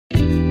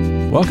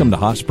Welcome to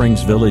Hot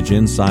Springs Village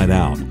Inside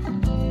Out,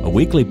 a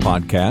weekly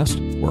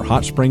podcast where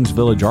Hot Springs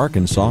Village,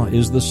 Arkansas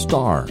is the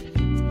star.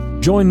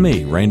 Join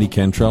me, Randy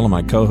Cantrell, and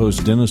my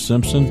co-host Dennis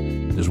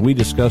Simpson as we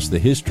discuss the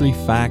history,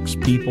 facts,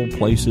 people,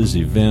 places,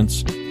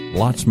 events,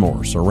 lots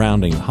more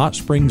surrounding Hot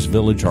Springs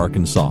Village,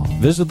 Arkansas.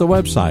 Visit the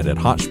website at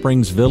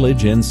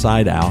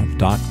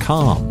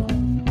hotspringsvillageinsideout.com.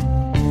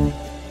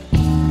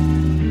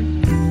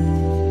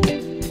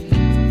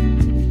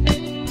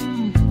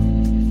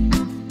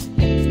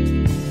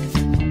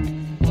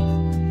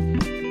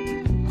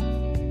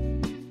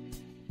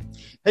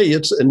 Hey,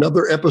 it's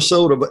another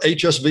episode of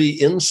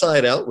HSV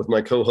Inside Out with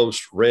my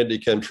co-host Randy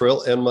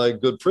Cantrell and my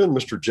good friend,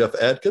 Mr. Jeff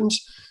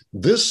Adkins.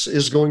 This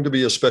is going to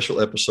be a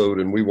special episode,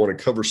 and we want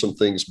to cover some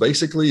things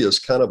basically as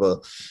kind of a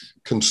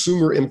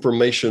consumer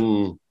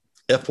information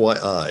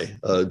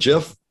FYI.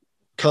 Jeff,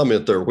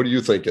 comment there. What are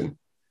you thinking?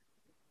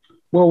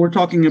 Well, we're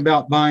talking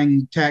about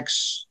buying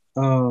tax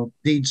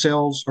deed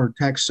sales or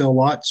tax sale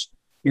lots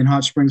in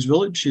Hot Springs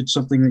Village. It's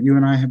something that you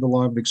and I have a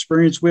lot of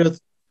experience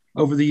with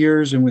over the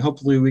years, and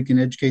hopefully we can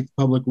educate the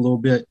public a little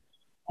bit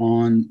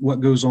on what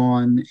goes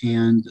on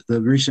and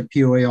the recent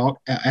POA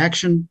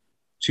action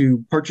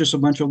to purchase a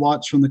bunch of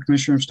lots from the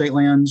Commissioner of State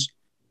Lands,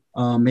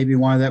 maybe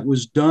why that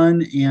was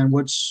done, and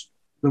what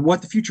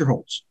the future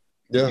holds,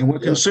 and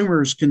what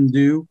consumers can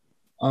do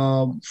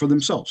for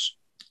themselves.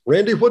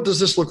 Randy, what does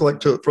this look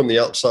like from the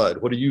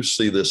outside? What do you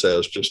see this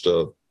as? Just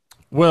a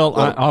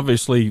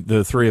obviously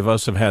the three of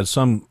us have had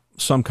some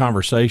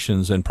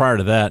conversations, and prior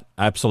to that,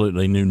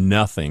 absolutely knew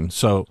nothing.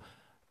 So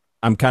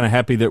I'm kind of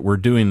happy that we're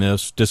doing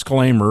this.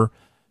 Disclaimer,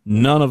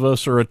 none of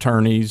us are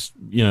attorneys.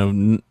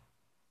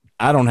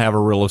 I don't have a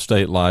real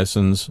estate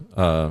license,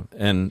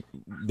 and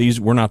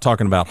we're not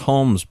talking about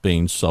homes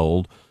being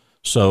sold.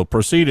 So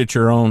proceed at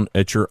your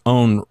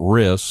own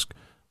risk.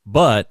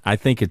 But I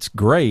think it's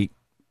great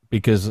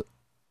because,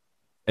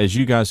 as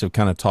you guys have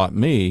kind of taught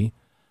me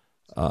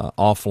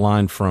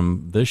offline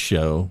from this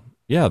show,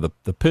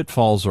 the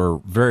pitfalls are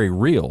very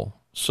real.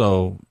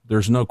 So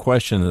there's no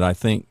question that I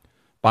think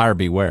buyer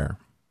beware.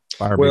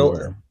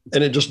 Beware.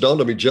 And it just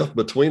dawned on me, Jeff,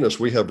 between us,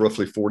 we have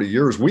roughly 40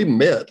 years. We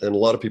met, and a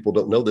lot of people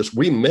don't know this,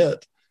 we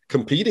met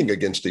competing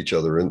against each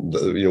other. And,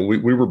 we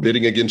were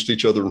bidding against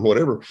each other and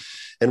whatever.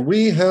 And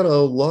we had a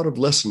lot of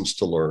lessons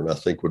to learn, I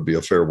think would be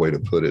a fair way to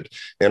put it.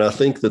 And I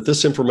think that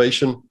this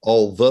information,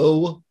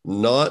 although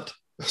not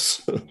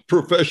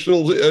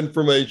professional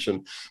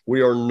information,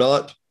 we are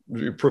not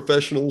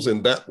professionals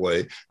in that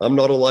way. I'm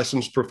not a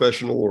licensed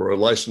professional or a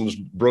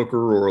licensed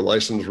broker or a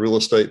licensed real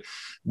estate,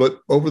 but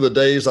over the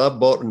days I've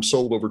bought and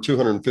sold over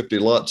 250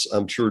 lots.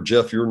 I'm sure,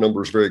 Jeff, your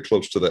number is very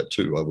close to that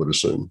too, I would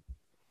assume.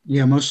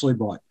 Yeah, mostly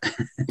bought.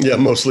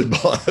 Mostly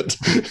bought.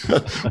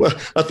 Well,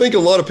 I think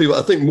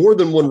more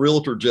than one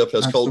realtor, Jeff,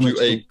 has called you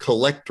a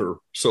collector.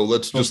 So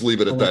let's just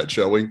leave it at that,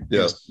 shall we?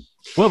 Yeah.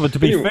 Well, but to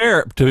be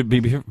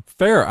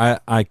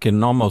fair, I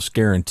can almost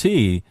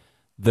guarantee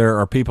there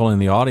are people in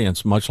the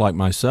audience, much like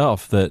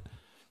myself, that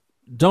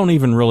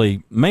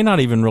may not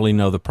even really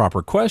know the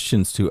proper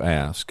questions to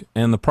ask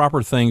and the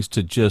proper things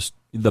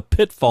the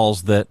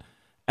pitfalls that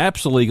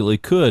absolutely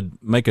could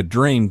make a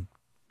dream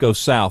go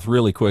south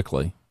really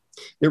quickly.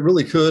 It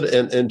really could.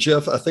 And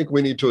Jeff, I think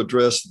we need to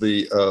address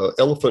the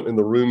elephant in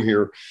the room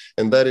here.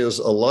 And that is,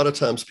 a lot of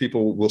times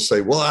people will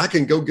say, well, I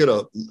can go get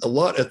a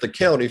lot at the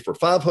county for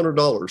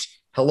 $500.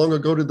 How long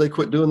ago did they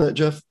quit doing that,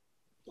 Jeff?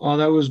 Oh,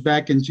 that was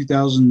back in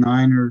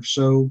 2009 or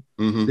so.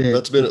 Mm-hmm.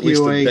 That's been at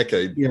least a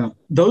decade. Yeah.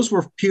 Those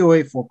were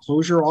POA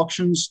foreclosure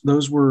auctions.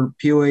 Those were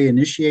POA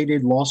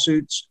initiated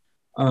lawsuits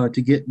to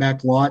get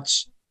back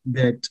lots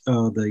that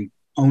the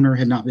owner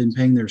had not been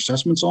paying their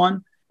assessments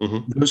on.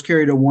 Mm-hmm. Those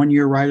carried a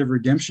 1-year right of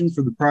redemption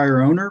for the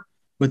prior owner,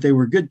 but they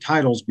were good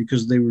titles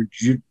because they were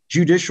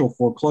judicial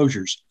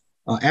foreclosures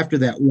after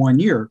that 1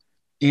 year.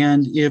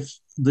 And if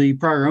the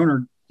prior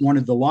owner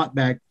wanted the lot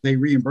back, they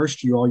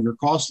reimbursed you all your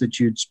costs that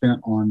you had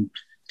spent on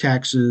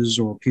taxes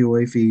or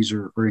POA fees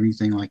or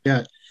anything like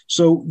that.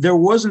 So there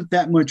wasn't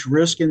that much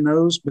risk in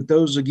those, but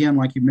those, again,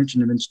 like you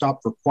mentioned, have been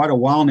stopped for quite a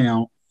while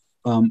now,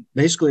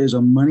 basically as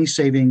a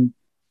money-saving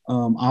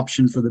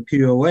option for the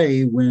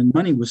POA when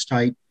money was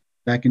tight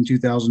back in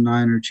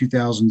 2009 or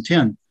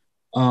 2010.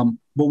 But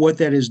what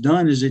that has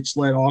done is it's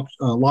let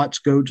lots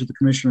go to the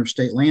Commissioner of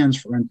State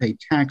Lands for unpaid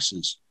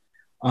taxes.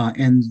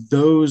 And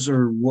those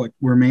are what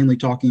we're mainly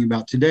talking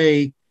about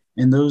today.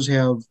 And those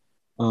have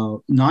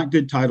not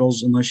good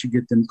titles unless you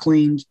get them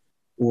cleaned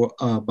or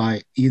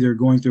by either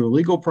going through a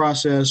legal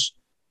process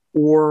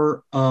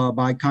or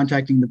by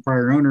contacting the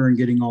prior owner and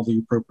getting all the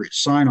appropriate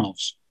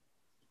sign-offs,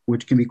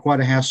 which can be quite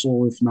a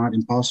hassle, if not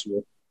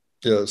impossible.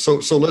 Yeah.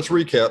 So let's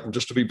recap. And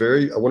just I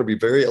want to be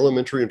very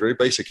elementary and very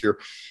basic here.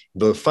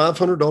 The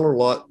 $500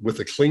 lot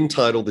with a clean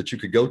title that you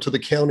could go to the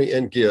county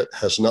and get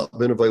has not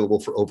been available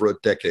for over a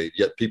decade,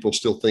 yet people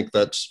still think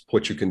that's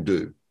what you can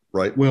do.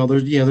 Right. Well,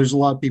 there's a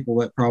lot of people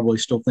that probably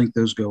still think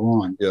those go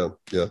on. Yeah.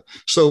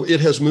 So it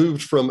has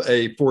moved from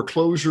a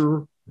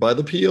foreclosure by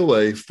the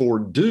POA for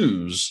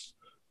dues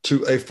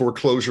to a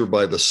foreclosure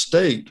by the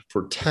state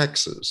for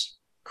taxes.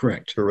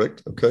 Correct.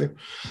 Correct. Okay.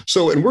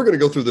 So, and we're going to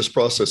go through this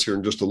process here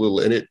in just a little,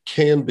 and it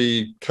can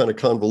be kind of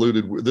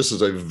convoluted. This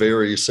is a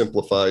very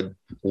simplified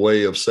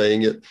way of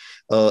saying it.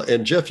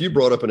 And Jeff, you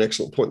brought up an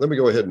excellent point. Let me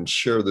go ahead and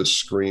share this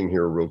screen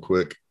here real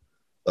quick.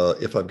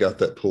 If I've got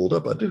that pulled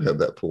up, I do have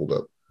that pulled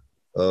up.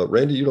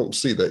 Randy, you don't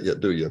see that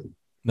yet, do you?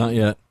 Not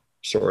yet.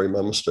 Sorry,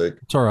 my mistake.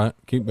 It's all right.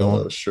 Keep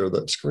going. Share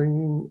that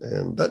screen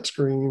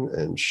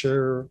and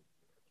share.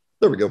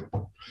 There we go.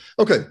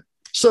 Okay.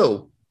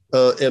 So,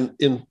 and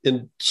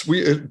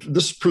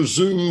this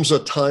presumes a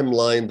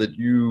timeline that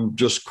you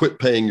just quit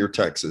paying your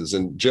taxes.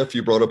 And Jeff,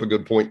 you brought up a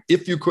good point.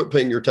 If you quit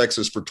paying your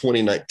taxes for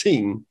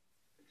 2019,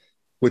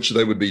 which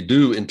they would be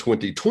due in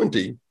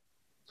 2020,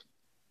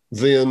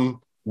 then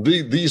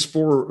these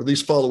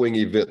following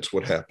events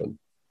would happen.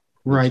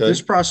 Right. Okay.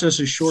 This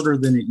process is shorter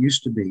than it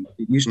used to be.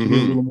 It used to be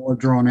a little more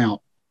drawn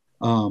out.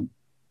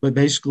 But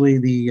basically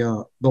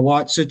the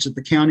lot sits at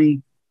the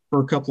county for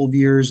a couple of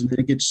years, and then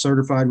it gets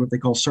certified, what they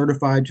call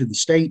certified to the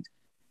state.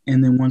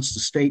 And then once the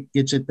state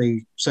gets it,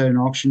 they set an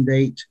auction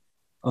date,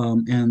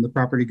 and the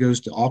property goes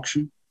to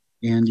auction.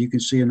 And you can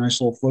see a nice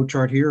little flow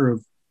chart here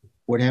of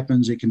what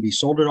happens. It can be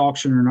sold at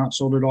auction or not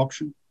sold at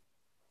auction.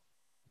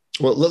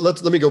 Well,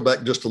 let me go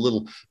back just a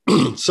little.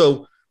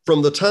 So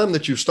from the time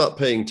that you stop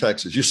paying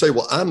taxes, you say,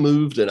 well, I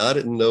moved and I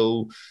didn't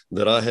know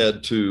that I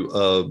had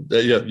to,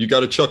 you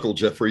got to chuckle,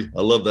 Jeffrey.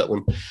 I love that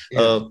one.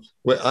 Yeah.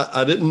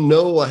 I didn't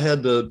know I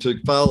had to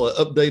file an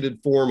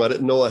updated form. I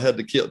didn't know I had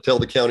to tell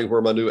the county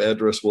where my new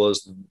address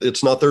was.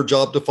 It's not their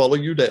job to follow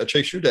you down,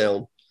 chase you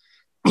down.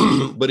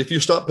 But if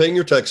you stop paying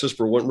your taxes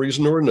for one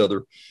reason or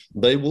another,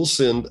 they will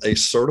send a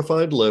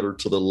certified letter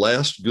to the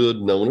last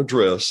good known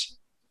address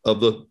of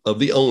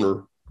the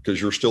owner, because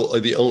you're still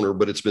the owner,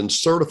 but it's been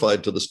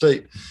certified to the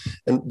state.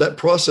 And that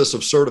process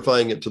of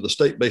certifying it to the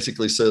state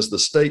basically says the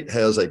state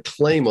has a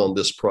claim on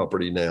this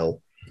property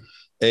now.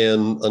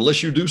 And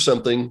unless you do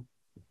something,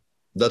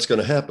 that's going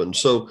to happen.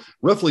 So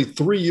roughly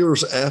 3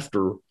 years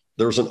after,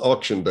 there's an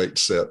auction date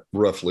set,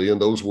 roughly,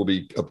 and those will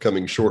be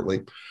upcoming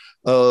shortly.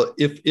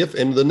 If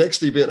and the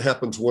next event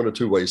happens one of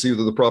two ways.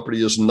 Either the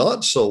property is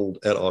not sold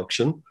at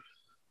auction,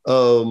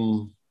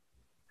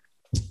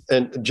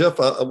 and Jeff,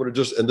 I would have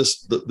just, and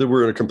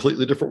we're in a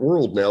completely different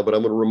world now, but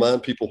I'm going to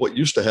remind people what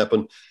used to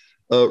happen.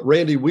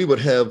 Randy, we would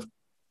have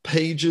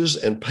pages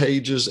and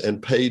pages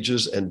and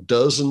pages and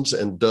dozens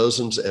and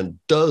dozens and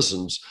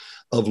dozens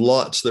of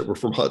lots that were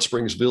from Hot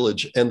Springs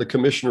Village. And the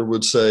commissioner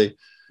would say,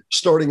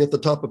 starting at the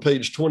top of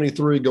page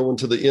 23, going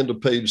to the end of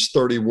page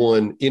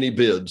 31, any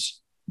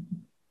bids?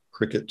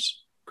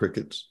 Crickets,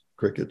 crickets,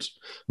 crickets.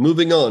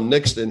 Moving on,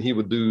 next, and he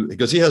would do,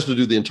 because he has to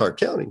do the entire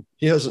county.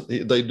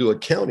 They do a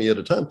county at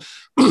a time.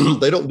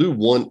 They don't do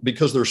one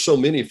because there's so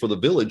many for the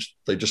village.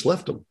 They just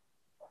left them.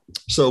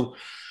 So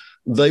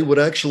they would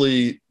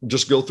actually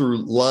just go through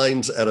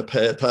lines at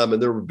a time,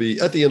 and there would be,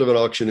 at the end of an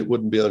auction, it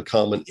wouldn't be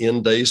uncommon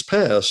in days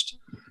past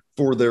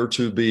for there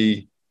to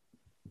be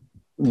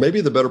maybe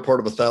the better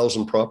part of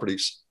 1,000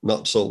 properties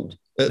not sold.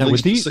 Now,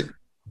 would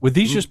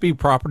these just be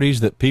properties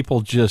that people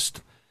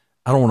just,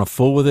 I don't want to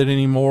fool with it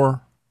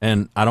anymore,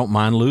 and I don't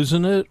mind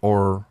losing it?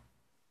 Or,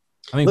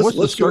 I mean, what's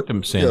the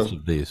circumstance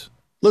of these?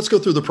 Let's go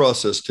through the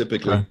process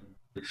typically. Okay.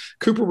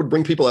 Cooper would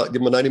bring people out,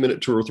 give them a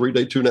 90-minute tour,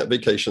 3-day, 2-night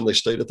vacation. They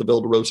stayed at the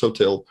Belle de Rose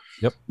Hotel.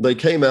 Yep. They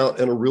came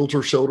out, and a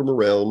realtor showed them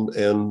around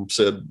and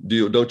said,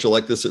 don't you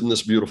like this? Isn't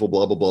this beautiful?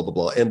 Blah, blah, blah, blah,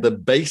 blah. And the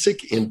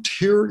basic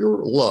interior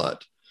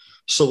lot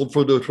sold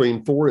for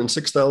between $4,000 and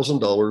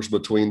 $6,000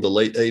 between the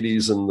late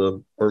 80s and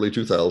the early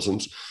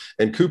 2000s.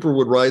 And Cooper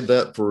would ride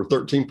that for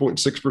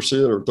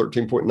 13.6% or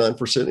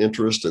 13.9%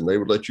 interest, and they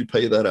would let you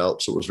pay that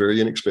out. So it was very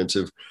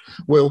inexpensive.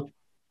 Well,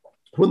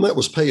 when that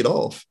was paid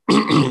off,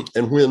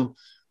 and when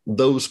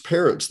those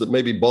parents that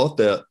maybe bought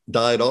that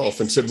died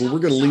off and said, well, we're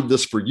going to leave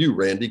this for you,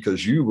 Randy,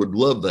 because you would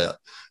love that.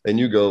 And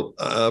you go,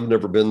 I've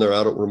never been there.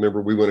 I don't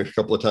remember. We went a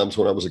couple of times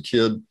when I was a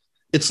kid.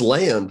 It's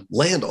land.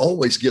 Land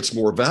always gets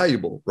more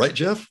valuable, right,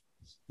 Jeff?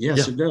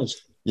 Yes, It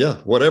does. Yeah,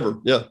 whatever.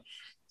 Yeah.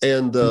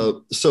 And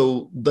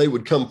so they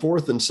would come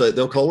forth and say,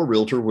 they'll call a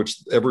realtor, which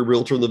every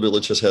realtor in the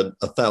village has had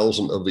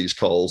 1,000 of these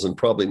calls, and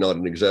probably not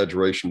an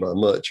exaggeration by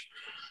much.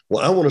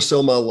 Well, I want to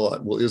sell my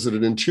lot. Well, is it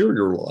an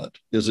interior lot?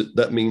 Is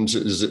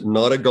it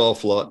not a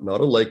golf lot,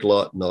 not a lake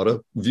lot, not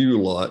a view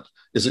lot?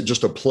 Is it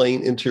just a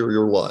plain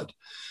interior lot?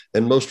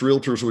 And most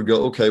realtors would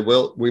go, okay,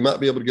 well, we might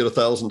be able to get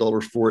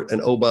 $1,000 for it.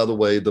 And oh, by the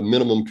way, the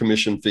minimum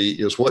commission fee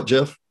is what,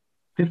 Jeff?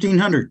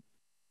 $1,500.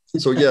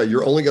 So yeah,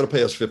 you're only going to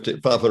pay us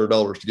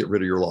 $500 to get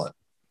rid of your lot.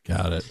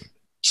 Got it.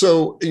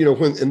 So,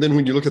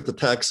 when you look at the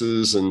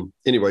taxes and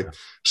anyway,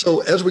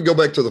 so as we go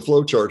back to the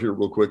flow chart here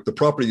real quick, the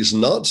property is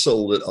not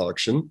sold at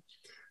auction.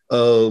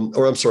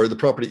 The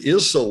property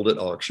is sold at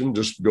auction.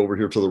 Just go over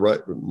here to the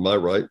right, my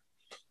right.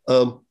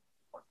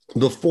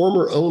 The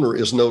former owner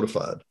is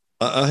notified.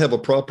 I have a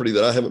property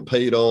that I haven't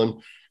paid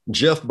on.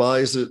 Jeff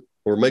buys it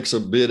or makes a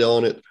bid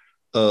on it.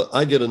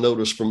 I get a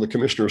notice from the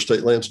Commissioner of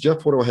State Lands.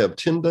 Jeff, what do I have?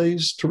 10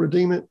 days to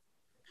redeem it?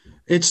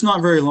 It's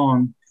not very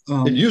long.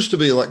 It used to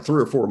be like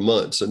 3 or 4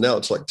 months, and now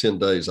it's like 10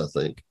 days, I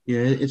think. Yeah,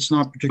 it's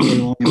not particularly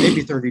long.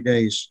 Maybe 30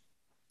 days.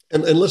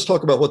 And let's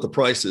talk about what the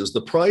price is.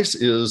 The price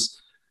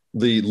is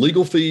the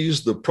legal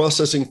fees, the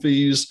processing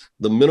fees,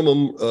 the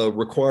minimum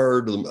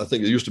required, I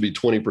think it used to be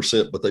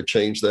 20%, but they've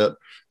changed that,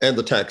 and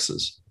the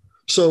taxes.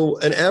 So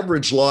an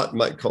average lot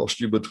might cost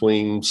you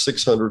between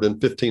 $600 and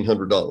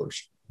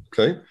 $1,500.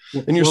 Okay.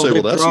 And you say,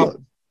 well, that's not.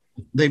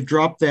 They've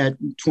dropped that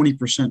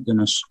 20%,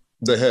 Dennis.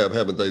 They have,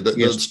 haven't they?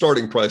 The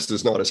starting price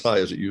is not as high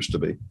as it used to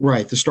be.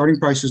 Right. The starting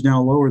price is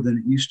now lower than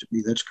it used to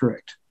be. That's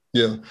correct.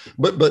 Yeah.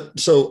 But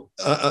so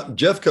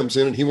Jeff comes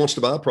in and he wants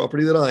to buy a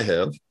property that I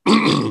have.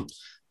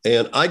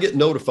 And I get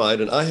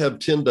notified and I have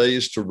 10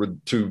 days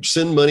to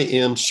send money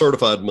in,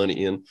 certified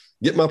money in,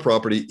 get my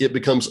property. It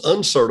becomes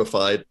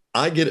uncertified.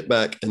 I get it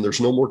back and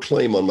there's no more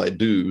claim on my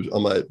dues,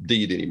 on my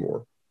deed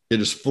anymore. It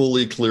is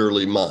fully,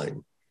 clearly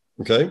mine.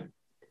 Okay.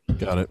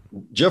 Got it.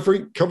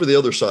 Jeffrey, cover the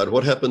other side.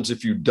 What happens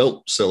if you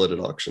don't sell it at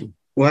auction?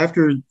 Well,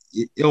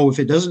 if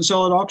it doesn't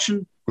sell at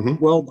auction,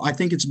 well, I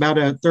think it's about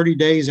 30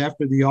 days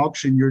after the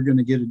auction, you're going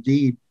to get a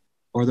deed,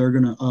 or they're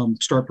going to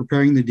start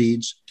preparing the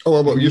deeds.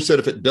 Oh, well, you said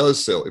if it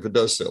does sell. If it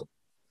does sell.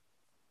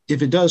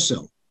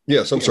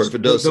 Yes, sorry. If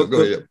it does sell,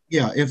 go ahead.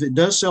 Yeah, if it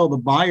does sell, the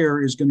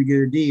buyer is going to get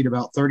a deed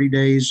about 30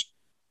 days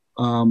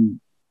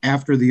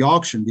after the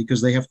auction,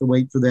 because they have to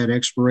wait for that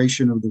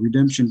expiration of the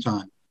redemption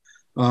time.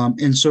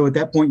 And so at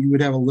that point, you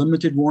would have a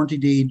limited warranty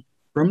deed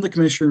from the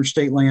Commissioner of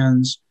State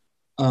Lands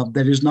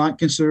that is not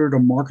considered a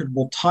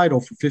marketable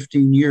title for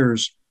 15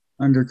 years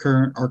under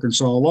current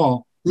Arkansas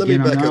law. Let me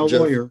back up,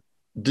 Jeff.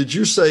 Did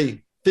you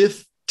say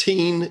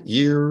 15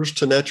 years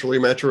to naturally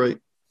maturate?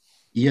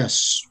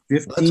 Yes,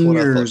 15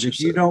 years. If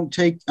you don't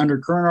take under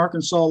current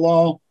Arkansas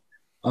law,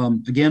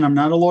 again, I'm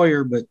not a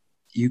lawyer, but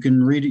you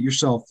can read it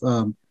yourself.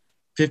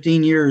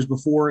 15 years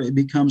before it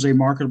becomes a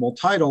marketable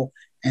title.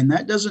 And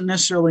that doesn't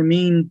necessarily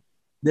mean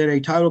that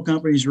a title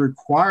company is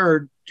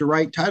required to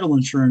write title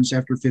insurance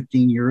after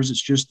 15 years.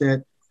 It's just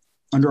that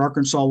under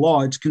Arkansas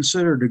law, it's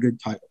considered a good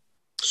title.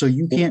 So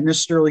you can't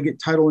necessarily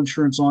get title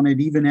insurance on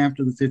it even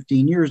after the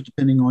 15 years,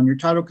 depending on your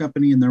title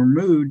company and their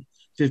mood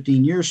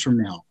 15 years from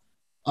now.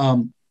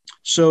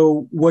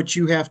 So what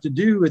you have to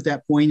do at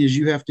that point is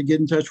you have to get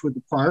in touch with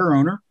the prior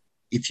owner,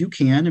 if you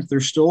can, if they're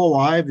still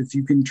alive, if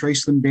you can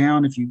trace them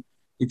down, if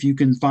you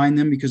can find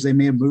them because they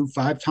may have moved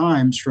 5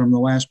 times from the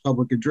last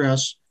public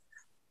address.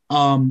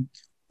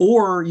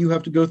 Or you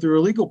have to go through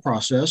a legal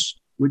process,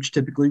 which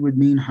typically would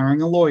mean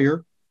hiring a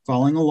lawyer,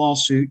 filing a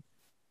lawsuit,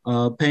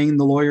 paying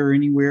the lawyer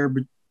anywhere,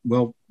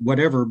 but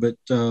whatever. But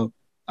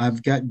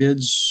I've got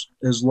bids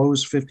as low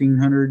as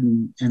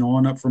 $1,500 and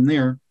on up from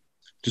there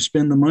to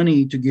spend the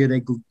money to get a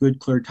good,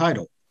 clear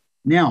title.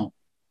 Now,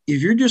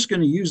 if you're just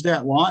going to use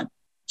that lot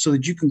so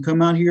that you can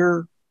come out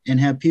here and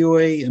have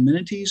POA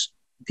amenities,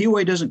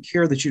 POA doesn't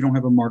care that you don't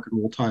have a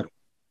marketable title.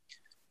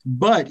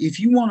 But if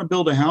you want to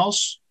build a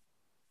house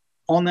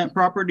on that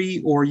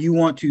property, or you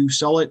want to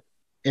sell it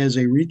as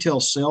a retail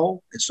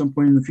sale at some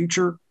point in the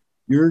future,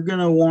 you're going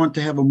to want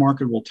to have a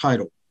marketable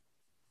title.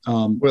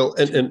 Well,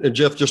 and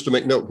Jeff, just to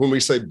make note, when we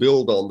say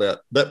build on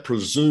that, that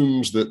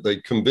presumes that the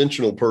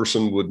conventional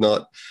person would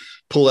not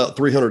pull out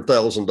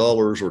 $300,000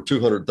 or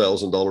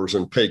 $200,000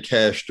 and pay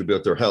cash to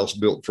get their house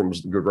built from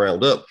the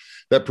ground up.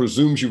 That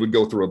presumes you would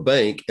go through a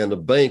bank, and the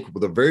bank,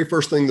 the very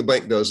first thing the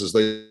bank does is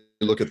they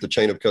look at the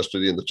chain of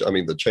custody and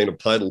the chain of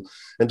title,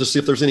 and to see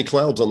if there's any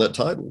clouds on that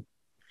title.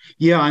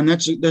 Yeah, and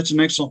that's an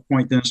excellent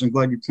point, Dennis. I'm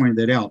glad you pointed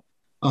that out.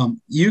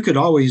 You could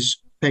always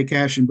pay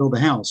cash and build a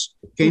house.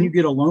 Can you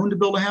get a loan to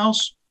build a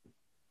house?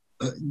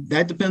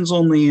 That depends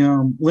on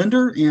the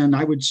lender, and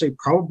I would say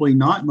probably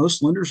not.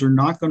 Most lenders are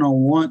not going to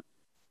want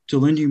to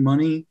lend you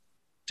money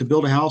to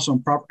build a house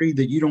on property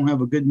that you don't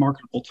have a good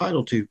marketable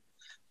title to.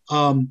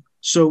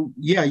 So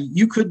yeah,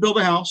 you could build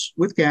a house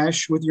with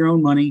cash, with your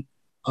own money.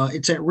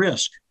 It's at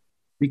risk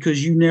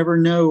because you never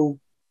know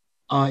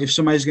if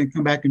somebody's going to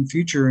come back in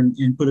future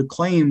and put a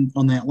claim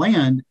on that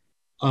land.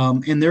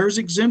 And there's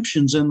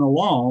exemptions in the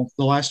law,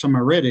 the last time I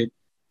read it,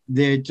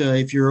 that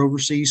if you're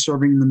overseas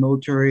serving in the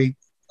military,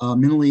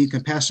 mentally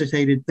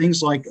incapacitated,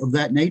 things like of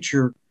that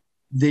nature,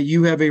 that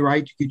you have a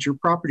right to get your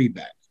property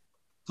back.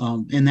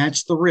 And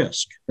that's the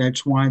risk.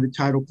 That's why the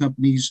title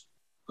companies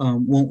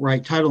won't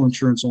write title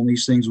insurance on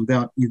these things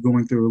without you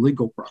going through a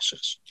legal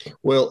process.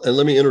 Well, and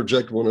let me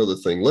interject one other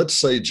thing. Let's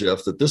say,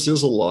 Jeff, that this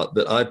is a lot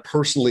that I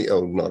personally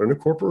owned, not in a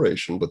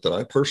corporation, but that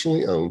I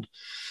personally owned,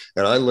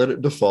 and I let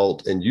it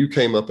default and you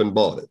came up and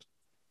bought it.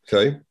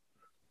 Okay.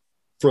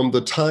 From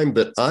the time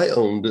that I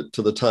owned it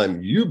to the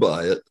time you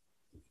buy it,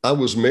 I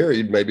was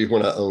married maybe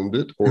when I owned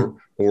it,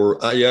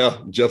 yeah,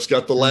 Jeff's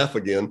got the laugh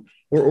again.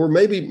 Or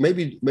maybe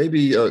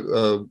Randy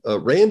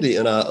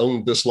and I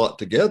owned this lot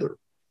together.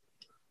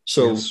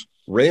 So yes.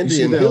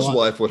 Randy and his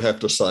wife would have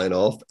to sign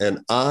off, and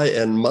I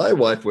and my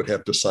wife would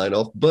have to sign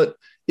off. But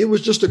it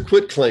was just a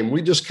quit claim.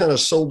 We just kind of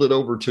sold it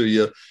over to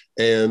you.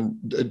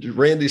 And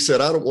Randy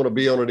said, I don't want to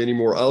be on it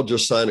anymore. I'll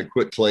just sign a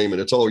quit claim,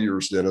 and it's all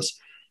yours, Dennis.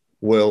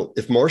 Well,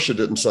 if Marcia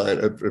didn't sign,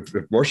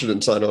 if Marcia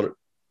didn't sign on it,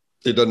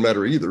 it doesn't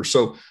matter either.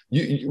 So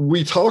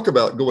we talk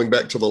about going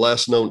back to the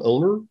last known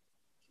owner.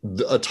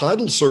 A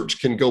title search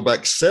can go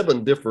back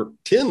 10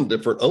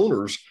 different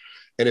owners,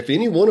 And if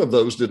any one of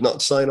those did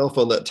not sign off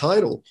on that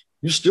title,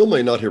 you still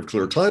may not have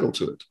clear title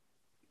to it.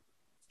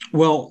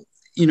 Well,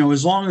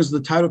 as long as the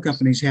title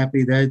company's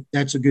happy,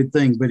 that's a good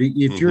thing. But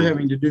if you're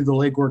having to do the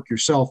legwork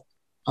yourself,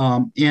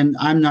 and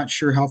I'm not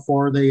sure how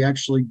far they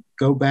actually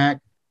go back,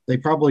 they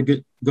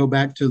probably go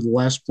back to the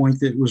last point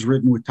that was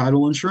written with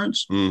title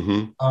insurance.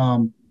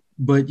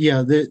 But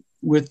yeah,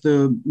 with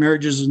the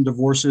marriages and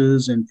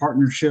divorces and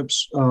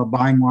partnerships,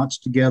 buying lots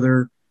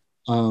together,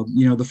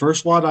 the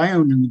first lot I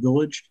owned in the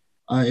village,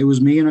 it was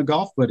me and a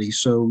golf buddy.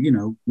 So,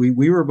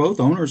 we were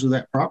both owners of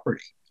that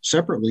property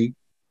separately,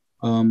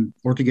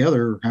 or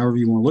together, however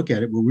you want to look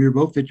at it, but we were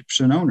both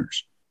 50%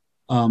 owners.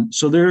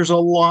 So there's a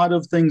lot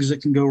of things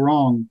that can go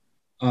wrong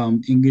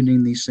in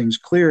getting these things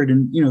cleared.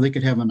 And, they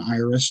could have an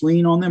IRS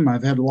lien on them.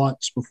 I've had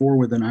lots before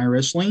with an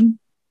IRS lien,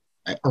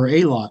 or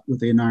a lot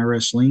with an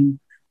IRS lien.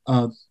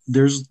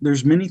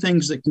 There's many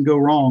things that can go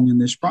wrong in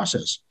this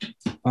process.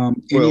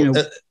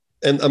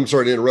 And I'm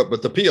sorry to interrupt,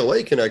 but the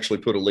POA can actually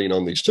put a lien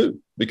on these too,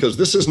 because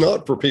this is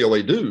not for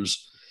POA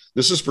dues.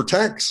 This is for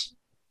tax.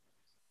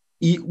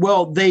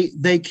 Well,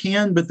 they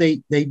can, but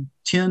they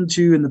tend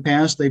to, in the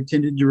past, they've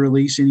tended to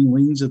release any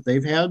liens that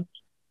they've had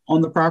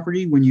on the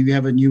property when you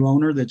have a new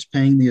owner that's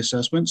paying the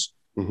assessments.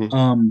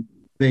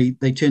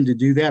 They tend to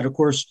do that. Of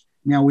course,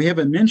 now we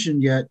haven't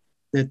mentioned yet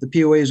that the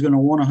POA is going to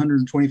want a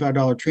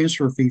 $125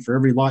 transfer fee for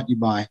every lot you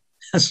buy.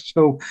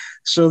 So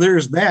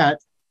there's that.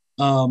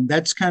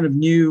 That's kind of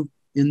new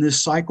in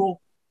this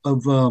cycle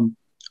of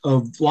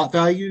lot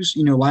values.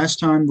 Last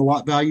time the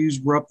lot values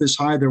were up this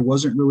high, there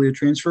wasn't really a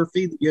transfer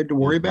fee that you had to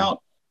worry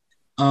about,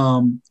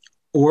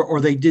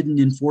 or they didn't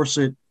enforce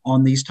it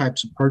on these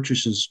types of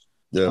purchases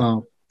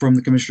from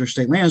the Commissioner of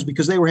State Lands,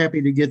 because they were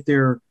happy to get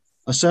their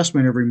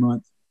assessment every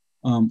month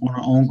on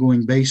an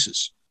ongoing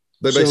basis.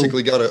 They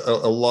basically got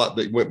a lot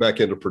that went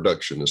back into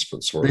production as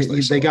far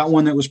as they got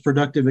one that was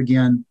productive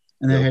again,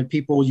 and they had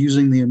people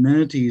using the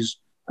amenities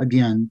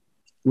again,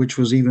 which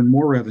was even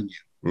more revenue.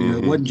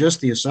 It wasn't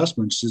just the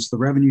assessments, it's the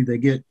revenue they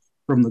get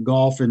from the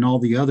golf and all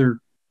the other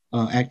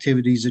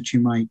activities that you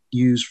might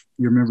use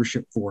your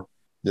membership for.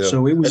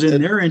 So it was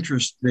in their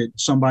interest that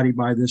somebody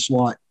buy this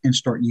lot and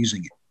start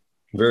using it.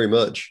 Very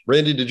much.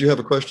 Randy, did you have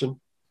a question?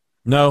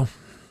 No.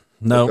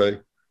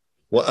 Okay.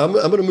 Well, I'm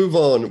going to move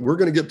on. We're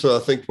going to get to, I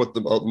think, what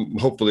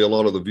hopefully a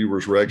lot of the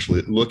viewers were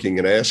actually looking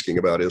and asking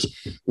about is,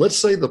 let's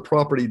say the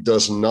property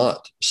does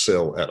not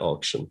sell at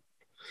auction.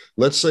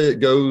 Let's say it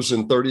goes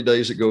in 30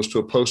 days, it goes to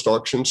a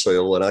post-auction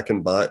sale and I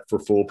can buy it for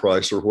full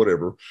price or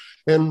whatever.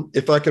 And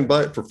if I can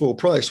buy it for full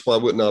price, why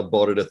wouldn't I have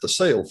bought it at the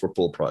sale for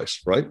full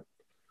price, right?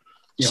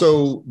 Yeah.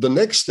 So the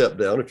next step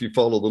down, if you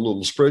follow the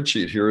little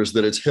spreadsheet here, is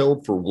that it's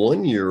held for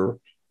 1 year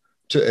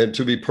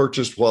to be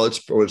purchased for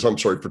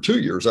 2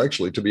 years,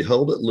 actually, to be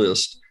held at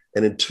list.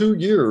 And in 2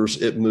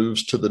 years, it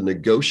moves to the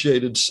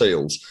negotiated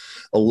sales.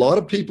 A lot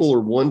of people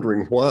are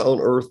wondering why on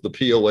earth the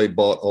POA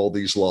bought all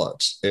these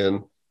lots.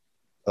 And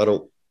I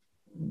don't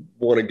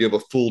want to give a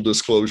full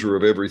disclosure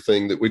of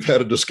everything that we've had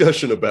a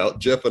discussion about.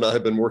 Jeff and I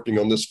have been working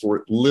on this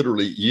for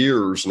literally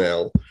years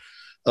now.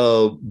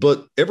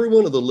 But every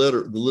one of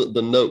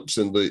the notes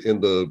in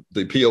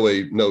the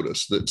POA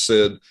notice that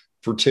said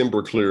for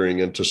timber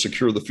clearing and to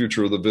secure the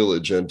future of the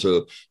village and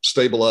to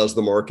stabilize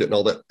the market and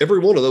all that, every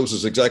one of those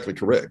is exactly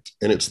correct.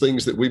 And it's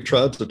things that we've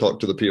tried to talk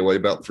to the POA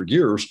about for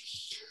years.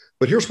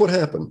 But here's what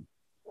happened.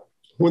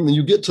 When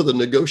you get to the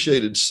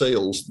negotiated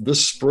sales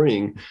this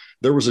spring,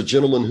 there was a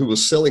gentleman who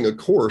was selling a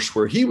course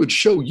where he would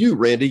show you,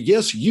 Randy,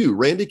 yes, you,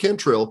 Randy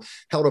Cantrell,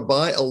 how to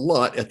buy a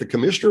lot at the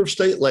Commissioner of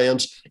State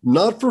Lands,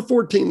 not for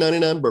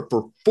 $14.99, but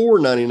for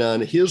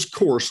 $4.99. His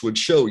course would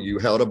show you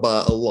how to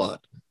buy a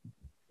lot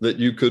that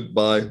you could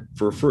buy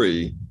for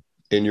free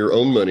in your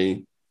own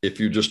money if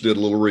you just did a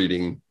little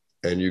reading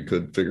and you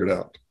could figure it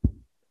out.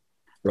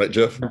 Right,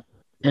 Jeff?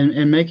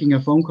 And making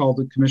a phone call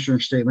to Commissioner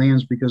of State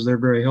Lands, because they're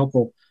very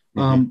helpful.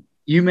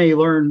 You may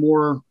learn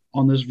more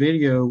on this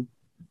video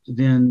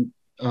than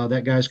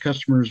that guy's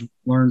customers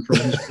learned from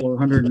his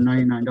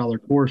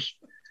 $499 course.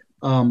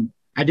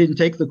 I didn't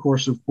take the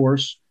course, of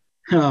course,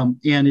 and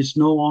it's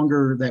no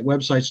longer, that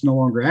website's no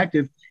longer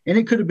active, and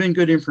it could have been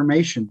good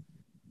information.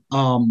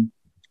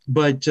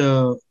 But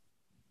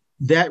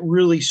that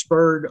really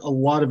spurred a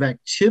lot of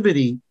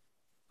activity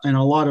and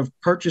a lot of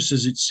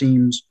purchases, it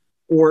seems,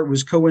 or it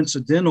was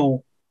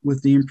coincidental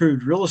with the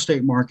improved real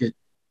estate market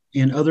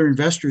and other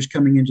investors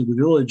coming into the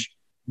village,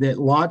 that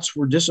lots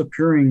were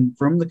disappearing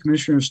from the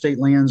Commissioner of State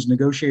Lands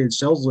negotiated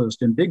sales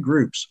list in big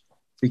groups.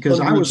 Because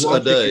hundreds a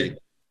day.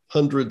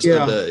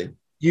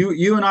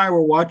 You and I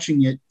were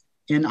watching it,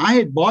 and I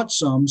had bought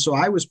some, so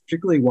I was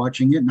particularly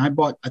watching it, and I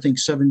bought, I think,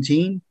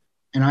 17,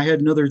 and I had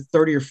another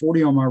 30 or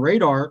 40 on my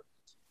radar,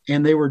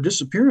 and they were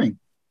disappearing.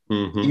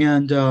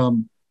 And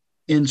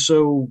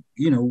so,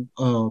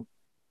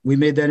 we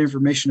made that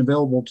information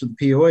available to the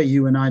POA,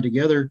 you and I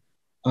together,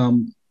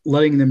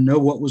 letting them know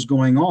what was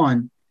going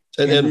on.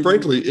 And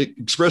frankly,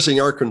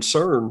 expressing our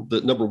concern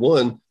that, number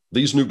one,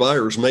 these new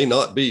buyers may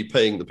not be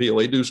paying the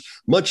POA dues,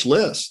 much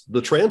less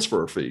the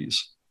transfer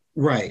fees.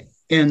 Right.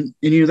 And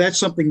that's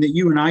something that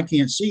you and I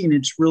can't see. And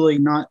it's really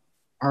not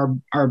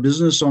our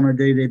business on a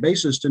day-to-day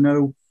basis to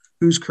know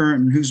who's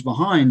current and who's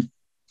behind,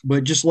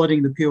 but just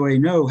letting the POA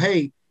know,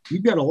 hey,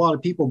 you've got a lot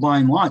of people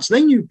buying lots.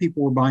 They knew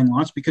people were buying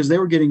lots because they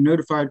were getting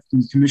notified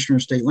from the Commissioner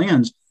of State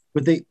Lands,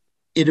 but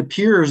it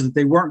appears that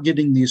they weren't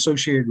getting the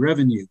associated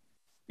revenue.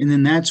 And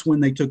then that's when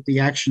they took the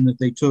action that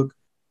they took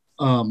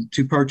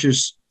to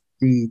purchase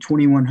the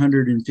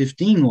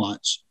 2,115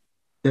 lots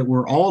that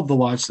were all of the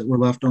lots that were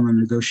left on the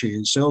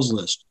negotiated sales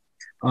list,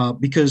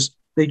 because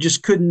they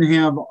just couldn't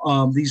have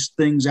these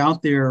things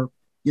out there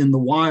in the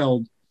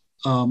wild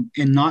and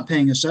not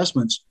paying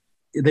assessments.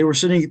 They were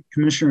sitting at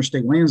Commissioner of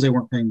State Lands, they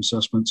weren't paying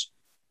assessments,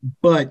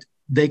 but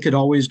they could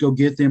always go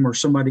get them, or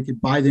somebody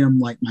could buy them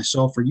like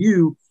myself or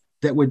you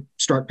that would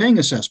start paying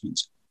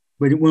assessments.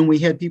 But when we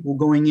had people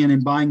going in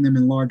and buying them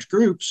in large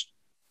groups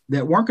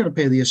that weren't going to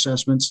pay the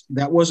assessments,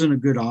 that wasn't a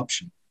good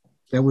option.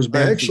 That was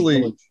bad.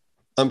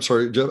 I'm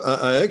sorry, Jeff.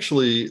 I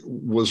actually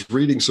was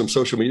reading some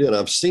social media, and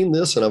I've seen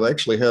this, and I've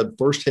actually had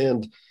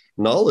firsthand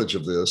knowledge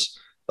of this.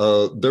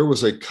 There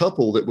was a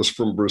couple that was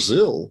from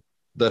Brazil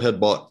that had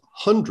bought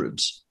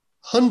hundreds.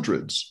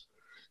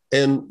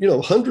 And,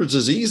 hundreds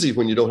is easy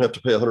when you don't have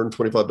to pay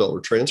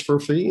 $125 transfer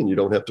fee, and you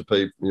don't have to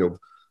pay,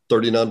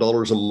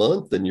 $39 a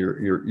month. And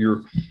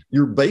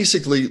you're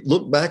basically,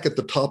 look back at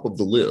the top of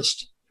the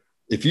list.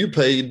 If you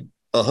paid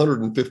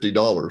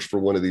 $150 for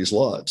one of these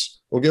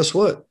lots, well, guess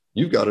what?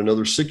 You've got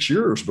another 6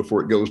 years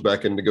before it goes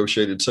back in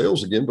negotiated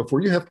sales again,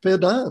 before you have to pay a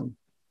dime.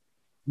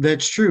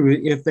 That's true.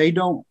 If they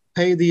don't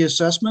pay the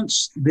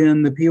assessments,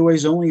 then the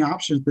POA's only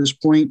option at this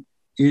point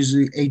is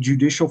a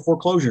judicial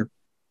foreclosure,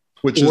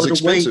 which is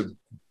expensive.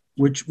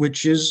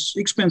 Which is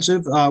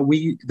expensive.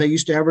 They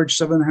used to average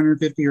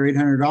 $750 or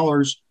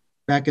 $800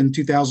 back in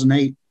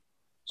 2008,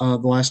 the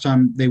last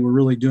time they were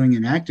really doing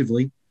it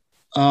actively.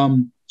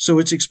 So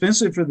it's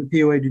expensive for the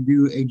POA to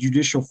do a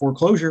judicial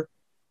foreclosure.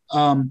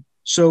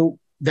 So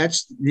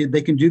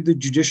they can do the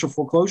judicial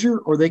foreclosure,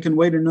 or they can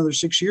wait another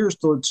 6 years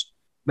till it's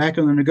back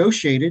on the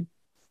negotiated,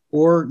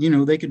 or,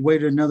 they could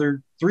wait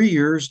another 3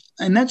 years.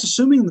 And that's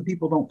assuming the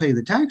people don't pay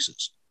the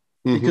taxes,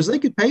 because they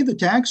could pay the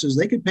taxes.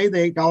 They could pay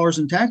the $8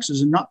 in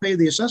taxes and not pay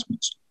the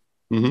assessments.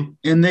 And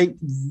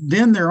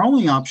then their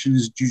only option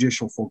is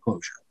judicial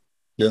foreclosure.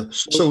 Yeah.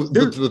 So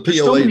the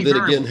POA then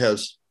again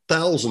has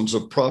thousands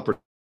of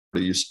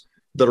properties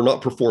that are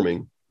not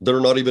performing, that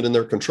are not even in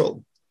their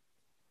control.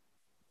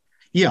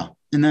 Yeah.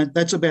 And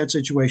that's a bad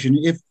situation.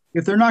 If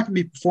they're not going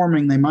to be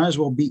performing, they might as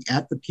well be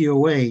at the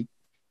POA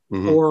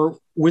or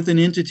with an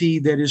entity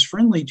that is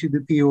friendly to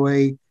the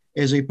POA,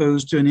 as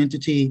opposed to an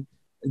entity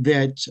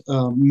that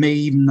may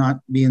even not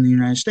be in the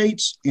United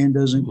States and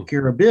doesn't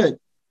care a bit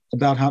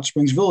about Hot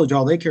Springs Village.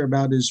 All they care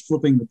about is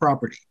flipping the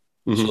property.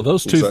 So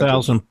those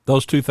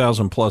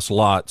 2,000 plus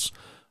lots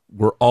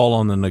were all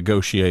on the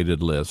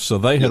negotiated list. So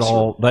they had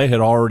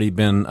already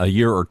been a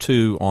year or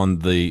two on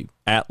the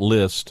at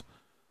list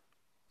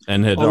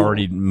and had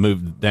already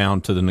moved down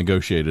to the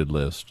negotiated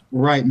list.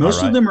 Right.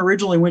 Most of them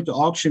originally went to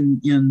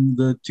auction in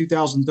the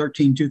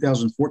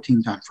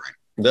 2013-2014 timeframe.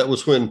 That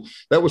was when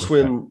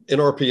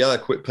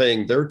NRPI quit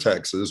paying their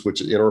taxes,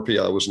 which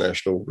NRPI was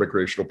National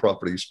Recreational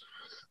Properties.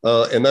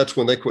 And that's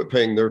when they quit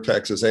paying their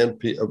taxes, and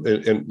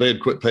they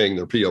had quit paying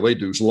their POA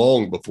dues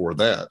long before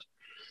that.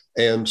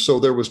 And so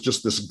there was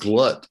just this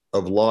glut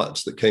of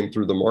lots that came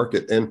through the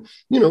market. And,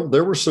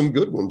 there were some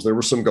good ones. There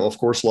were some golf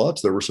course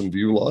lots. There were some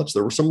view lots.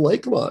 There were some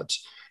lake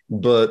lots,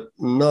 but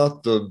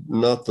not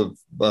the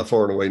by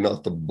far and away,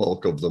 not the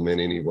bulk of them in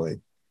any way.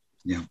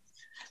 Yeah.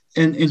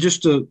 And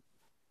just to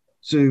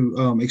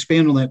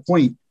expand on that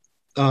point,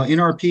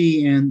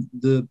 NRP and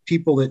the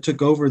people that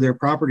took over their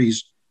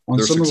properties on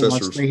their some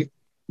successors. of the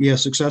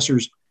lots,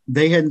 successors,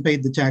 they hadn't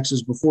paid the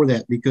taxes before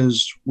that,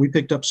 because we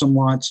picked up some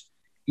lots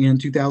in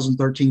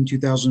 2013,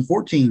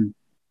 2014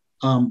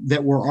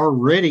 that were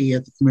already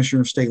at the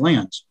Commissioner of State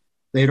Lands.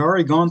 They had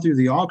already gone through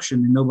the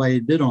auction and nobody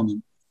had bid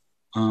on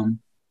them.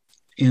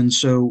 And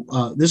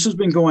so this has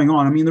been going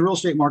on. I mean, the real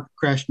estate market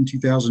crashed in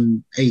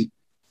 2008.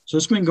 So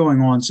it's been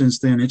going on since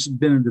then. It's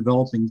been a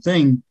developing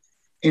thing.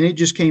 And it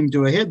just came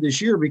to a head this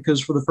year because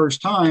for the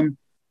first time,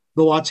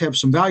 the lots have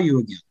some value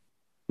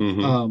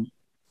again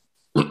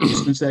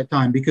since that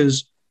time,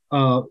 because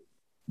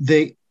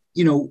they,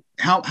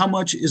 how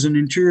much is an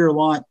interior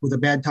lot with a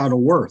bad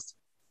title worth?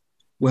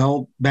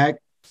 Well, back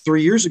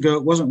 3 years ago,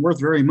 it wasn't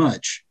worth very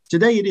much.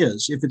 Today it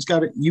is. If it's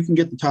got it, you can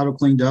get the title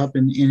cleaned up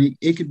and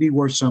it could be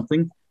worth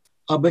something.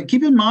 But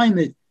keep in mind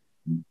that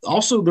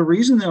also the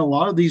reason that a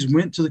lot of these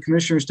went to the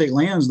Commissioner of State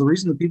Lands, the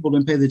reason that people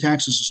didn't pay the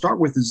taxes to start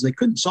with is they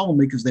couldn't sell them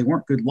because they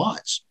weren't good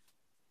lots.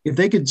 If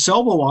they could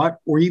sell the lot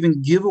or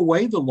even give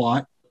away the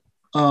lot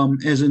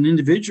as an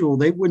individual,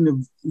 they wouldn't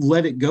have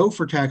let it go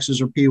for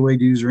taxes or POA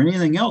dues or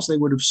anything else. They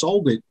would have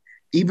sold it,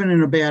 even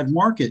in a bad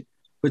market.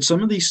 But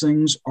some of these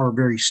things are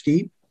very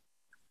steep.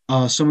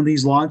 Some of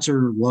these lots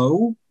are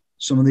low.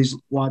 Some of these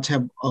lots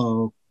have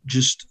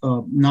just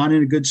not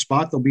in a good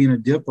spot. They'll be in a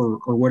dip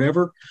or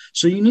whatever.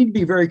 So you need to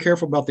be very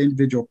careful about the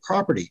individual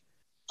property.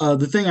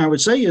 The thing I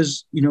would say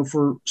is,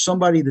 for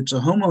somebody that's a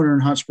homeowner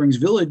in Hot Springs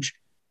Village,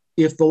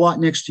 if the lot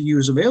next to you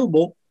is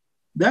available,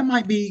 that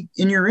might be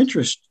in your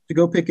interest to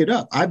go pick it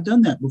up. I've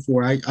done that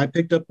before. I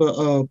picked up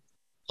a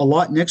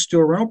lot next to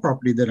a rental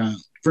property that I own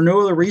for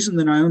no other reason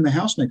than I own the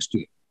house next to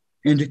it,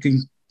 and to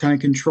kind of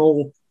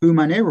control who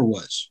my neighbor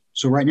was.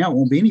 So right now it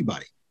won't be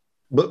anybody.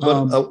 But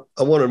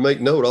I want to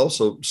make note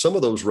also, some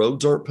of those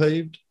roads aren't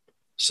paved.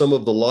 Some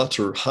of the lots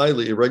are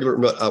highly irregular.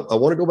 I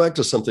want to go back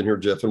to something here,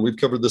 Jeff, and we've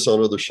covered this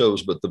on other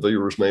shows, but the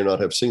viewers may not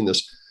have seen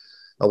this.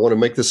 I want to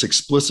make this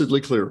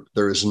explicitly clear.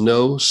 There is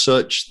no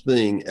such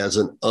thing as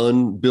an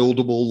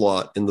unbuildable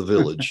lot in the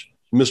village.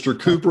 Mr.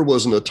 Cooper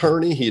was an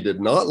attorney. He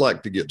did not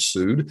like to get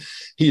sued.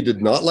 He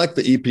did not like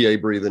the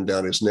EPA breathing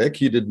down his neck.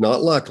 He did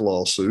not like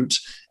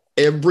lawsuits.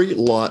 Every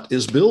lot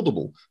is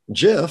buildable.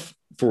 Jeff,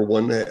 for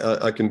one,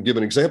 I can give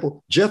an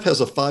example. Jeff has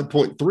a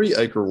 5.3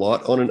 acre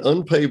lot on an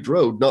unpaved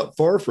road not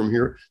far from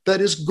here that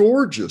is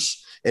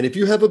gorgeous. And if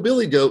you have a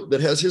billy goat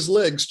that has his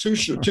legs two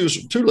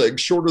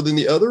legs shorter than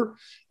the other,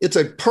 it's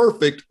a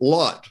perfect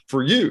lot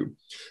for you.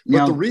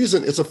 But the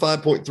reason it's a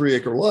 5.3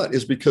 acre lot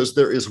is because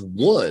there is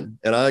one,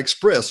 and I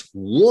express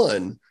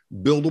one,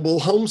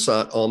 buildable home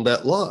site on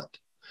that lot.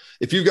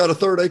 If you've got a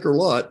 3rd acre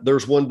lot,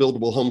 there's one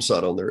buildable home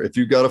site on there. If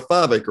you've got a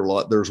 5 acre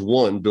lot, there's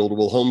one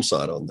buildable home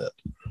site on that.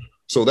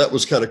 So that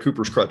was kind of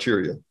Cooper's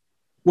criteria.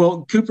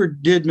 Well, Cooper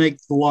did make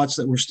the lots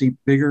that were steep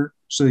bigger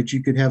so that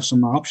you could have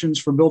some options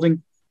for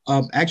building.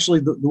 Actually,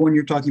 the one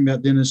you're talking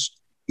about, Dennis,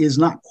 is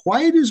not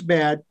quite as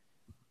bad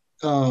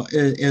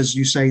as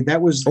you say. Are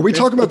we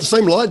talking about the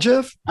same lot,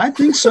 Jeff? I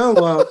think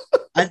so.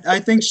 I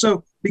think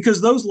so,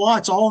 because those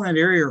lots all in that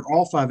area are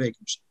all 5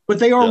 acres, but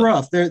they are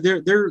rough.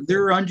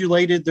 They're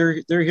undulated.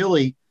 They're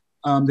hilly.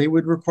 They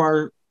would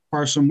require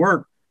some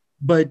work.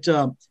 But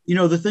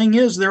the thing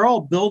is, they're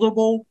all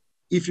buildable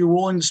if you're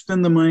willing to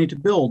spend the money to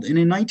build. And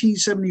in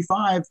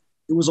 1975,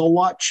 it was a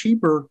lot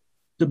cheaper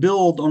to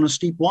build on a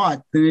steep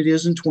lot than it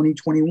is in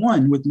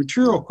 2021 with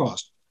material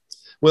costs.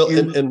 Well,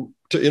 and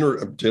to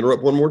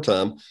interrupt one more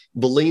time,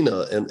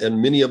 Valina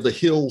and many of the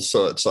hill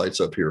sites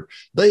up here,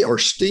 they are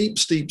steep.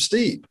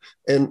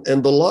 And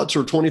the lots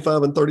are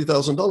 $25,000 and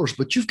 $30,000,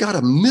 but you've got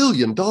 $1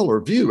 million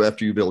view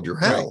after you build your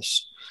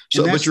house. Right.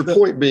 So, but your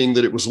point being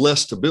that it was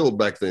less to build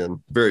back then,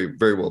 very,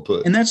 very well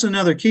put. And that's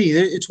another key.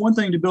 It's one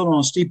thing to build on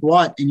a steep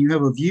lot and you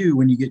have a view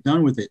when you get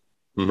done with it,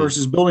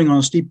 versus building on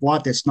a steep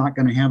lot that's not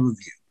going to have a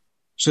view.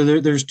 So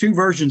there's two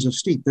versions of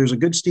steep. There's a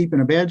good steep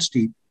and a bad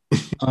steep.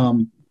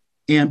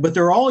 But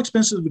they're all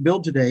expensive to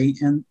build today.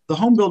 And the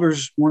home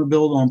builders want to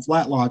build on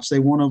flat lots. They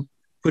want to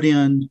put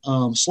in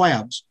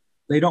slabs.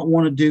 They don't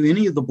want to do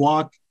any of the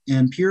block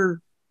and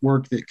pier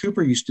work that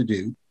Cooper used to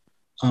do.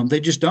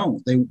 They just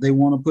don't. They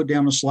want to put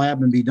down a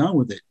slab and be done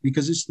with it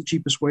because it's the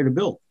cheapest way to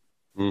build.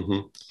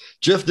 Mm-hmm.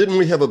 Jeff, didn't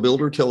we have a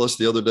builder tell us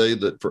the other day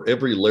that for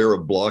every layer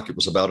of block, it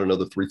was about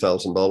another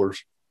 $3,000?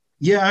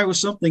 Yeah, it was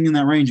something in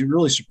that range. It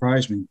really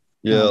surprised me.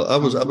 Yeah, I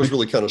was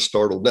really kind of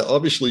startled. Now,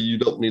 obviously, you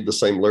don't need the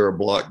same layer of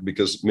block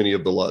because many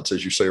of the lots,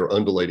 as you say, are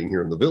undulating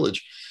here in the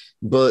village.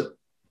 But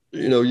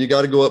you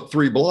got to go up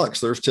 3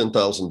 blocks. There's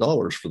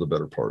 $10,000 for the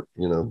better part.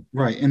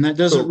 Right, and that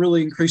doesn't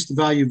really increase the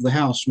value of the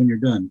house when you're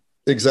done.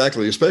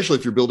 Exactly, especially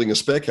if you're building a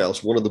spec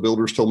house. One of the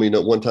builders told me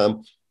at one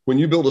time, when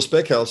you build a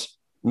spec house,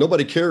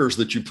 nobody cares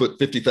that you put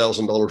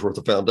 $50,000 worth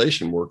of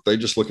foundation work. They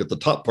just look at the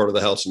top part of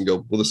the house and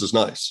go, well, this is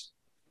nice.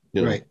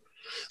 Right.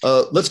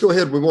 Let's go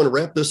ahead. We want to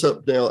wrap this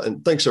up now.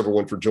 And thanks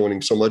everyone for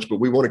joining so much, but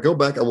we want to go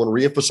back. I want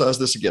to reemphasize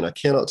this again. I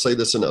cannot say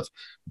this enough.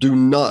 Do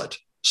not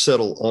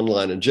settle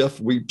online. And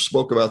Jeff, we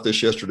spoke about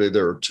this yesterday.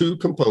 There are 2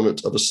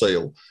 components of a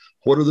sale.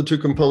 What are the 2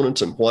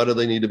 components and why do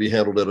they need to be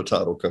handled at a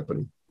title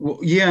company? Well,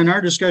 yeah, in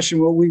our discussion,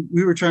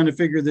 we were trying to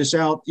figure this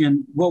out.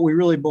 And what we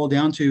really boiled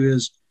down to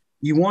is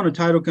you want a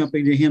title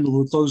company to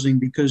handle the closing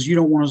because you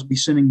don't want to be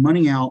sending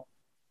money out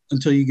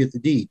until you get the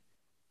deed.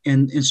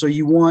 And so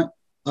you want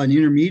an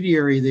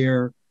intermediary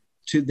there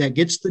that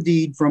gets the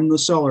deed from the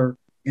seller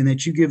and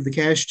that you give the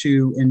cash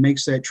to and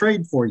makes that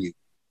trade for you.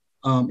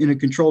 In a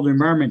controlled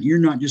environment, you're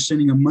not just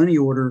sending a money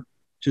order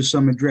to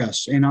some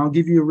address. And I'll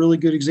give you a really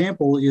good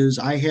example is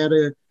I had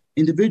a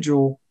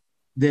individual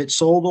that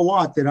sold a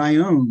lot that I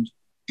owned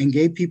and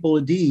gave people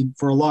a deed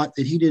for a lot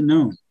that he didn't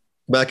own.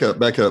 Back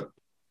up.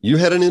 You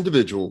had an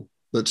individual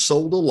that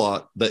sold a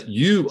lot that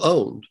you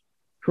owned.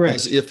 Correct.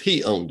 As if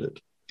he owned it.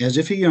 As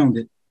if he owned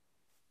it.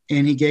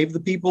 And he gave the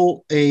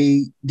people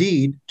a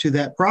deed to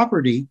that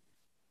property.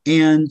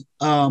 And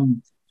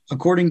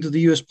according to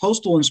the U.S.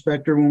 Postal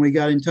Inspector, when we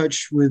got in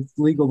touch with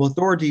legal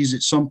authorities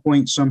at some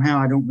point, somehow,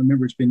 I don't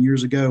remember, it's been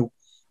years ago,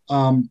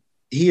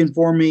 he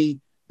informed me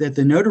that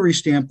the notary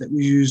stamp that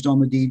was used on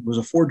the deed was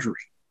a forgery.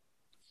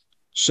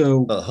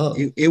 So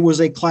it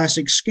was a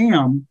classic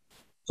scam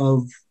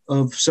of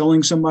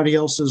selling somebody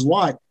else's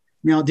lot.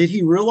 Now, did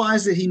he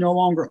realize that he no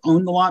longer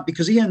owned the lot?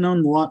 Because he hadn't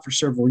owned the lot for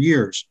several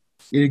years.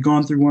 It had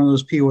gone through one of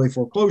those POA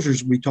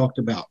foreclosures we talked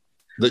about.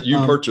 That you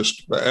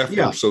purchased after.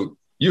 Yeah. So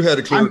you had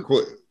a clear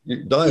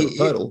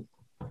title.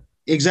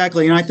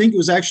 Exactly. And I think it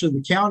was actually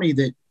the county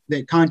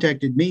that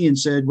contacted me and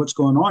said, what's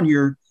going on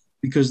here?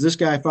 Because this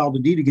guy filed a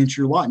deed against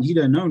your lot and he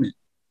doesn't own it.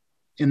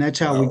 And that's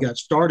how we got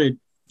started.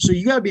 So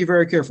you got to be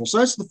very careful. So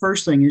that's the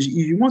first thing is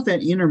you want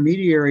that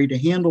intermediary to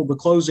handle the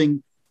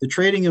closing, the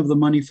trading of the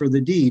money for the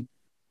deed.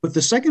 But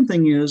the second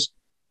thing is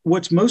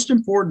what's most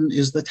important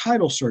is the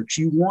title search.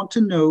 You want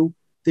to know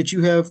that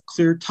you have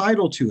clear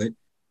title to it.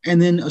 And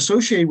then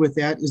associated with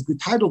that is the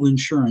title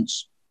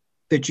insurance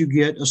that you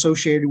get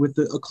associated with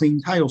a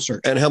clean title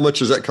search. And how much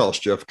does that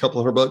cost, Jeff? A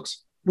couple $100?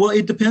 Well,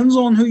 it depends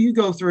on who you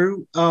go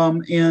through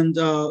and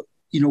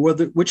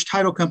which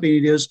title company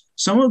it is.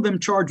 Some of them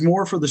charge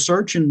more for the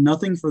search and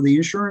nothing for the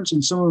insurance,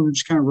 and some of them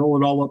just kind of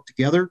roll it all up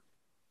together.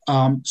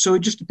 So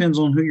it just depends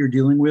on who you're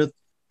dealing with.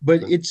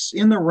 But it's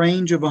in the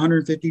range of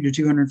 $150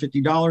 to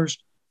 $250.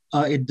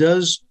 It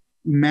does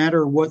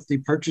matter what the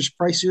purchase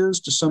price is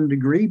to some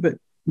degree, but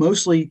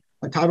mostly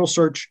a title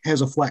search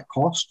has a flat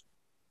cost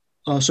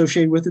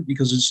associated with it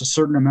because it's a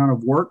certain amount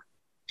of work,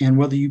 and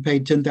whether you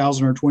paid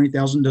 $10,000 or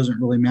 $20,000 doesn't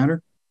really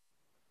matter.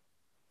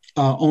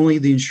 Only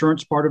the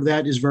insurance part of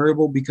that is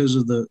variable because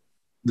of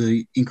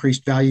the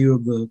increased value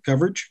of the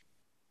coverage.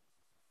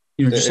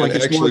 Just and like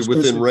it's actually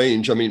within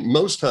range. I mean,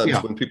 most times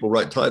when people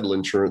write title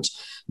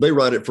insurance, they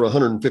write it for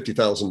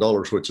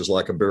 $150,000, which is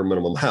like a bare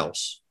minimum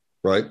house,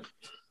 right?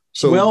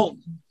 So, well,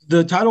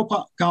 the title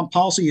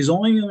policy is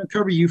only going to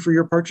cover you for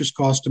your purchase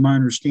cost, to my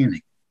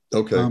understanding.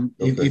 Okay.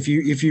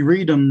 If you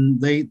read them,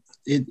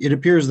 it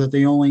appears that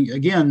they only,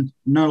 again,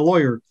 I'm not a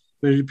lawyer,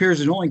 but it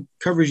appears it only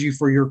covers you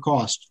for your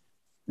cost.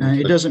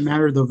 It doesn't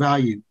matter the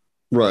value.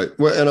 Right.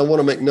 Well, and I want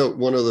to make note,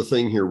 one other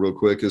thing here real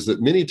quick is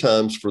that many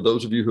times for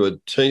those of you who had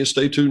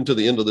stay tuned to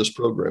the end of this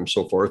program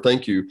so far,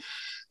 thank you.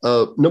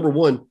 Number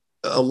one,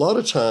 a lot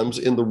of times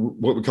in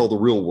what we call the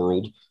real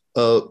world,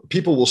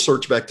 people will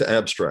search back to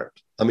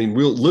abstract. I mean,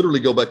 we'll literally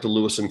go back to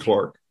Lewis and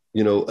Clark.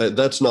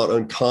 That's not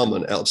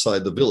uncommon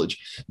outside the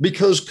village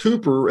because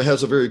Cooper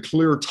has a very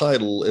clear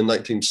title in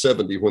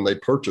 1970 when they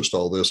purchased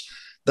all this.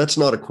 That's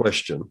not a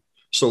question.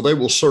 So they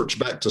will search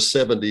back to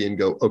 70 and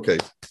go, okay,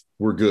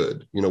 we're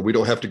good. We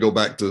don't have to go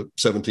back to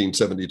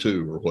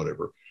 1772 or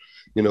whatever,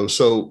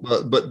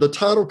 but the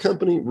title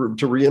company,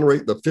 to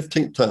reiterate the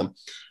 15th time,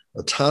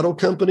 a title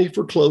company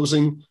for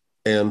closing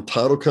and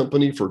title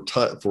company for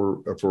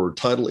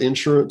title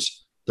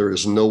insurance, there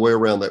is no way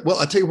around that. Well,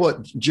 I tell you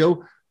what,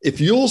 Joe,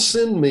 if you'll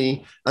send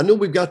me, I know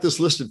we've got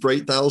this listed for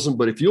 $8,000,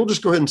 but if you'll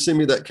just go ahead and send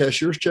me that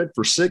cashier's check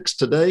for $6,000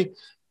 today,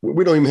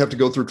 we don't even have to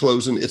go through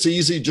closing. It's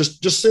easy.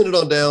 Just send it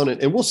on down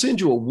and we'll send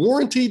you a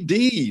warranty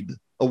deed.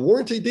 A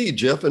warranty deed,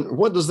 Jeff. And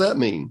what does that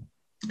mean?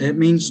 It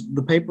means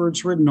the paper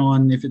it's written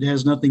on if it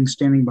has nothing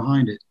standing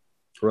behind it.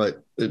 Right.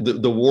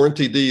 The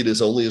warranty deed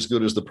is only as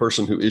good as the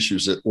person who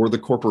issues it or the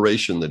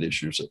corporation that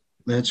issues it.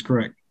 That's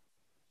correct.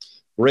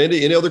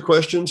 Randy, any other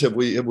questions? Have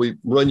we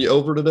run you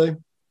over today?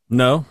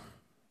 No.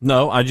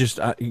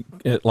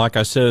 Like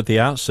I said at the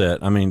outset,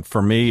 I mean,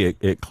 for me,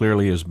 it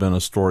clearly has been a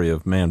story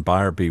of man,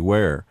 buyer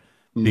beware.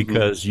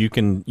 Because you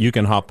can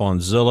hop on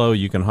Zillow,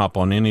 you can hop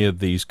on any of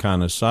these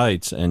kind of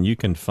sites, and you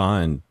can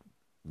find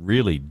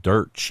really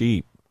dirt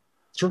cheap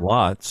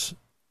lots.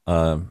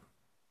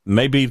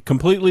 Maybe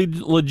completely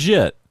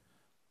legit,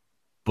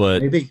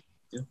 but maybe,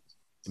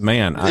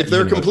 man, if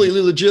they're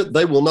completely legit,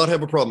 they will not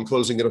have a problem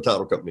closing at a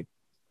title company.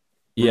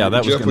 Yeah,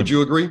 Jeff, would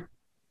you agree?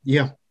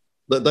 Yeah,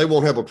 that they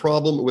won't have a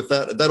problem with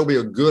that. That'll be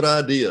a good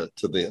idea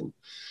to them.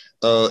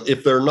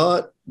 If they're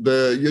not,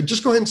 you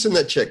just go ahead and send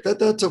that check.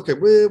 That's okay.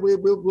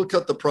 We'll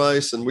cut the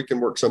price and we can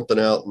work something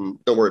out.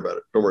 And don't worry about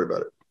it.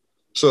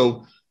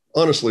 So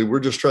honestly,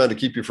 we're just trying to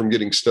keep you from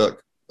getting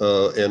stuck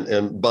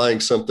and buying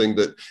something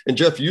that. And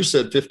Jeff, you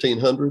said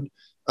 $1,500.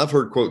 I've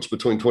heard quotes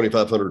between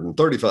 $2,500 and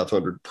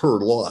 $3,500 per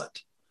lot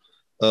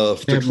to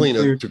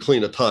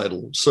clean a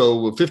title.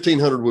 So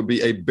 $1,500 would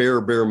be a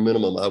bare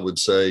minimum, I would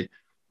say.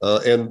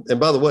 And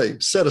by the way,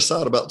 set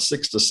aside about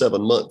 6 to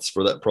 7 months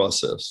for that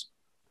process.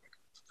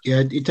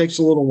 Yeah, it takes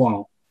a little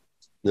while.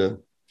 Yeah.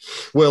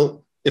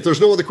 Well, if there's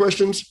no other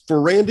questions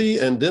for Randy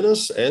and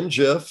Dennis and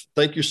Jeff,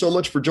 thank you so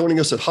much for joining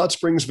us at Hot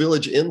Springs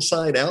Village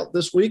Inside Out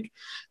this week.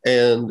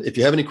 And if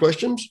you have any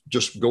questions,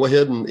 just go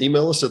ahead and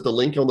email us at the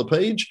link on the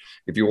page.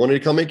 If you want to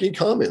come make any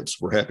comments,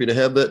 we're happy to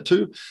have that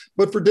too.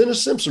 But for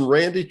Dennis Simpson,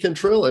 Randy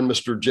Cantrell, and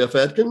Mr. Jeff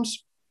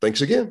Adkins,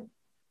 thanks again.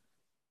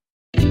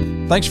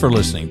 Thanks for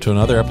listening to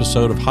another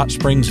episode of Hot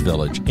Springs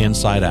Village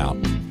Inside Out,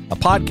 a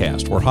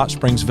podcast where Hot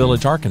Springs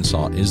Village,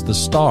 Arkansas is the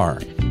star.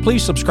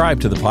 Please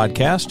subscribe to the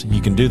podcast.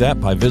 You can do that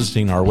by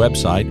visiting our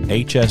website,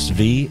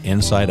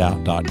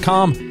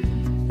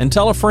 hsvinsideout.com, and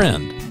tell a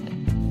friend.